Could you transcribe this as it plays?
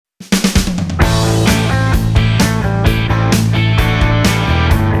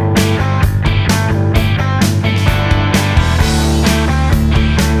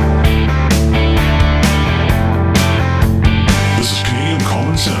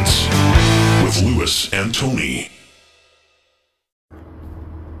Tony.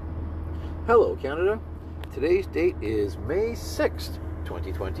 Hello, Canada. Today's date is May 6th,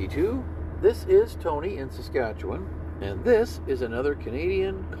 2022. This is Tony in Saskatchewan, and this is another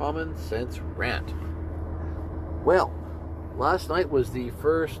Canadian Common Sense Rant. Well, last night was the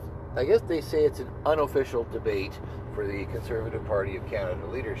first, I guess they say it's an unofficial debate for the Conservative Party of Canada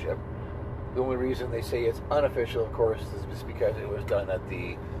leadership. The only reason they say it's unofficial, of course, is just because it was done at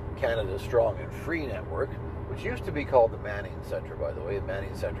the Canada Strong and Free Network, which used to be called the Manning Centre, by the way, the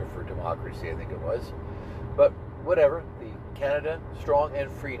Manning Centre for Democracy, I think it was. But whatever, the Canada Strong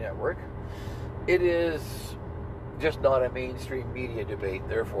and Free Network. It is just not a mainstream media debate,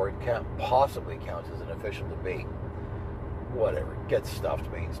 therefore it can't possibly count as an official debate. Whatever, get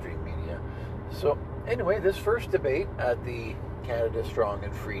stuffed, mainstream media. So anyway, this first debate at the Canada Strong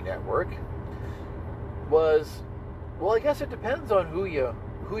and Free Network was, well, I guess it depends on who you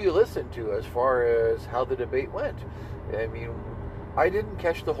listen to as far as how the debate went. I mean, I didn't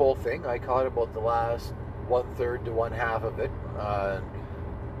catch the whole thing. I caught about the last 1/3 to 1/2 of it.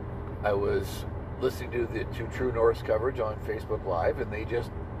 I was listening to True North's coverage on Facebook Live, and they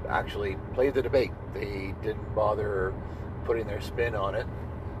just actually played the debate. They didn't bother putting their spin on it,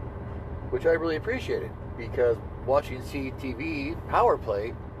 which I really appreciated, because watching CTV Power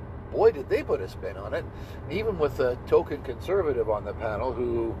Play, boy, did they put a spin on it. Even with a token conservative on the panel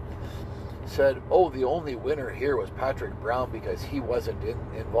who said, oh, the only winner here was Patrick Brown because he wasn't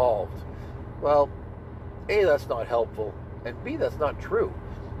involved. Well, A, that's not helpful, and B, that's not true.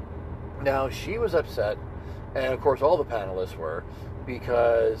 Now, she was upset, and of course all the panelists were,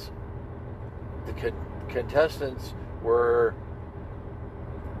 because the contestants were,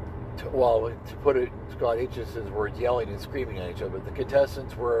 to put it in Scott Aitchison's words, yelling and screaming at each other. But the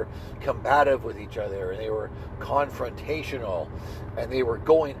contestants were combative with each other, and they were confrontational, and they were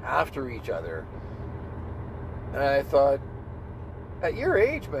going after each other. And I thought, at your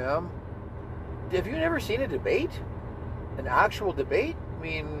age, ma'am, have you never seen a debate? An actual debate? I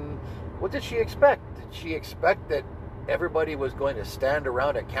mean, what did she expect? Did she expect that everybody was going to stand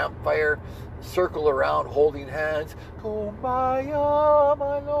around a campfire, circle around holding hands, kumbaya,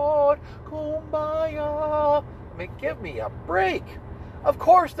 my lord, kumbaya? I mean, give me a break. Of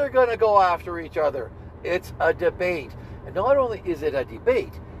course they're going to go after each other. It's a debate. And not only is it a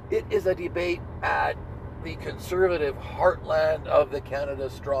debate, it is a debate at the conservative heartland of the Canada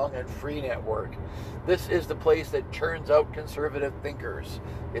Strong and Free Network. This is the place that churns out conservative thinkers.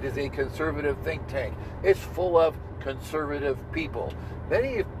 It is a conservative think tank. It's full of conservative people,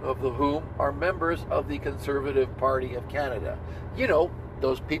 many of whom are members of the Conservative Party of Canada. You know,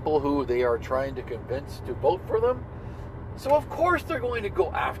 those people who they are trying to convince to vote for them. So of course they're going to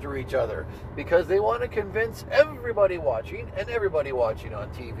go after each other, because they want to convince everybody watching, and everybody watching on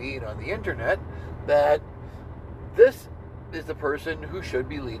TV and on the internet, that this is the person who should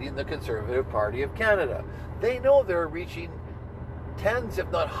be leading the Conservative Party of Canada. They know they're reaching tens, if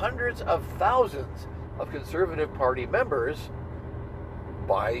not hundreds of thousands of Conservative Party members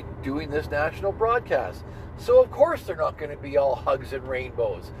by doing this national broadcast. So of course they're not going to be all hugs and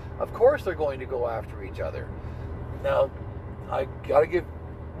rainbows. Of course they're going to go after each other. Now, I got to give,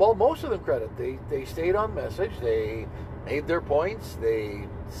 well, most of them credit. They stayed on message. They made their points. They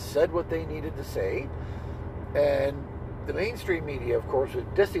said what they needed to say. And the mainstream media, of course, was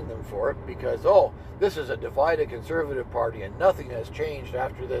dissing them for it, because, oh, this is a divided Conservative Party and nothing has changed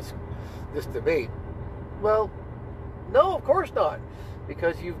after this debate. Well, no, of course not,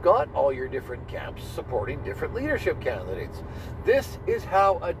 because you've got all your different camps supporting different leadership candidates. This is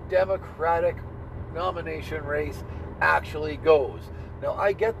how a Democratic nomination race actually goes. Now,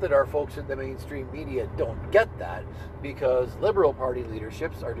 I get that our folks in the mainstream media don't get that, because Liberal Party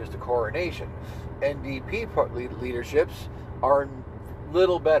leaderships are just a coronation. NDP party leaderships are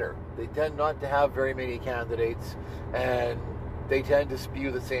little better. They tend not to have very many candidates, and they tend to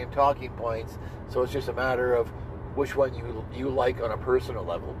spew the same talking points, so it's just a matter of which one you like on a personal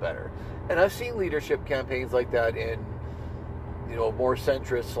level better. And I've seen leadership campaigns like that in, you know, more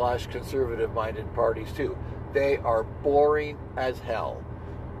centrist / conservative-minded parties too. They are boring as hell.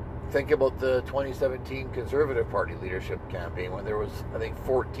 Think about the 2017 Conservative Party leadership campaign, when there was, I think,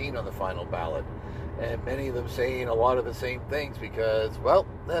 14 on the final ballot, and many of them saying a lot of the same things because, well,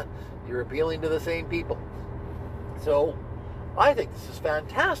 you're appealing to the same people. So I think this is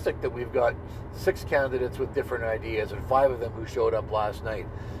fantastic that we've got 6 candidates with different ideas, and 5 of them who showed up last night.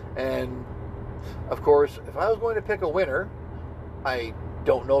 And of course, if I was going to pick a winner, I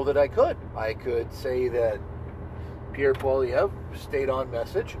don't know that I could. I could say that Pierre Poilievre stayed on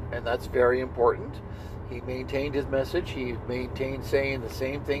message, and that's very important. He maintained his message. He maintained saying the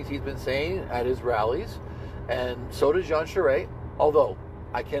same things he's been saying at his rallies. And so did Jean Charest. Although,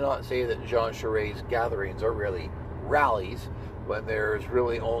 I cannot say that Jean Charest's gatherings are really rallies when there's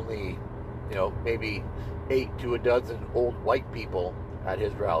really only, maybe 8 to a dozen old white people at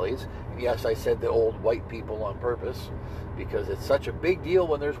his rallies. And yes, I said the old white people on purpose because it's such a big deal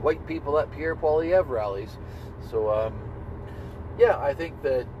when there's white people at Pierre Poilievre rallies. So, yeah, I think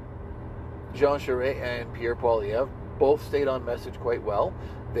that Jean Charest and Pierre Poilievre both stayed on message quite well.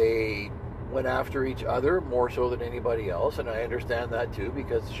 They went after each other more so than anybody else, and I understand that too,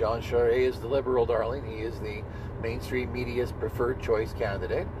 because Jean Charest is the liberal darling. He is the mainstream media's preferred choice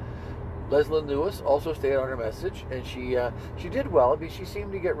candidate. Leslyn Lewis also stayed on her message, and she did well. I mean, she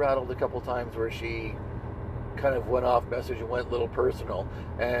seemed to get rattled a couple times where she kind of went off message and went a little personal.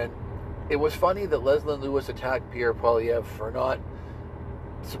 And it was funny that Leslyn Lewis attacked Pierre Poilievre for not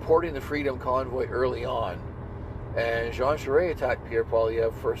supporting the Freedom Convoy early on, and Jean Charest attacked Pierre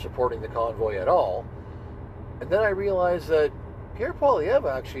Poilievre for supporting the convoy at all. And then I realized that Pierre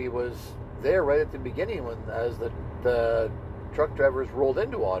Poilievre actually was there right at the beginning as the truck drivers rolled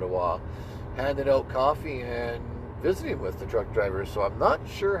into Ottawa, handed out coffee and visiting with the truck drivers. So I'm not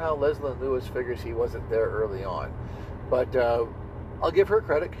sure how Leslyn Lewis figures he wasn't there early on. But I'll give her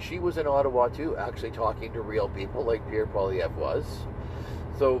credit because she was in Ottawa too, actually talking to real people like Pierre Poilievre was.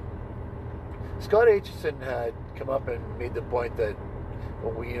 So Scott Aitchison had come up and made the point that,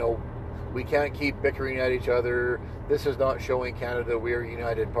 well, we can't keep bickering at each other. This is not showing Canada we're a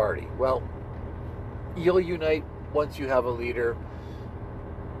united party. Well, you'll unite once you have a leader.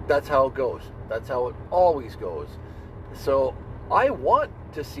 That's how it goes. That's how it always goes. So I want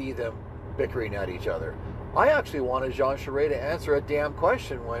to see them bickering at each other. I actually wanted Jean Charest to answer a damn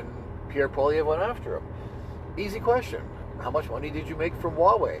question when Pierre Poilievre went after him. Easy question. How much money did you make from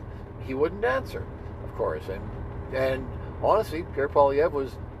Huawei? He wouldn't answer, of course. And honestly, Pierre Poilievre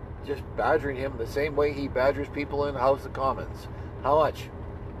was just badgering him the same way he badgers people in the House of Commons. How much?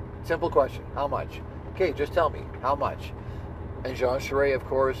 Simple question. How much? Okay, just tell me. How much? And Jean Charest, of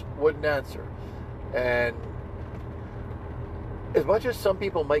course, wouldn't answer. And as much as some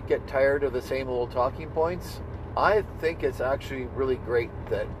people might get tired of the same old talking points, I think it's actually really great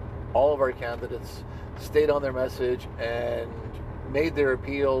that all of our candidates stayed on their message and made their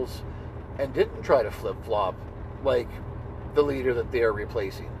appeals and didn't try to flip-flop like the leader that they are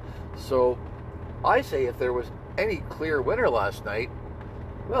replacing. So I say if there was any clear winner last night,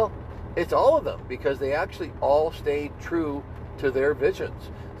 well, it's all of them, because they actually all stayed true to their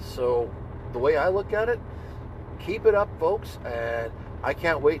visions. So the way I look at it, keep it up, folks, and I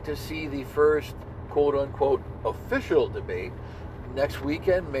can't wait to see the first quote-unquote official debate next week,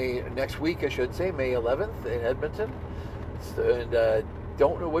 May 11th in Edmonton. And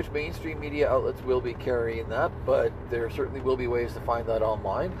don't know which mainstream media outlets will be carrying that, but there certainly will be ways to find that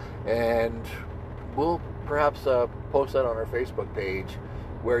online. And we'll perhaps post that on our Facebook page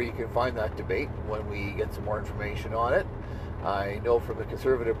where you can find that debate when we get some more information on it. I know from the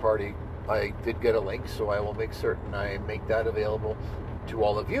Conservative Party I did get a link, so I will make certain I make that available to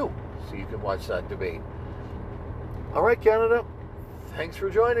all of you so you can watch that debate. All right, Canada, thanks for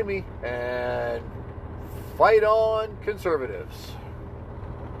joining me, and fight on, Conservatives.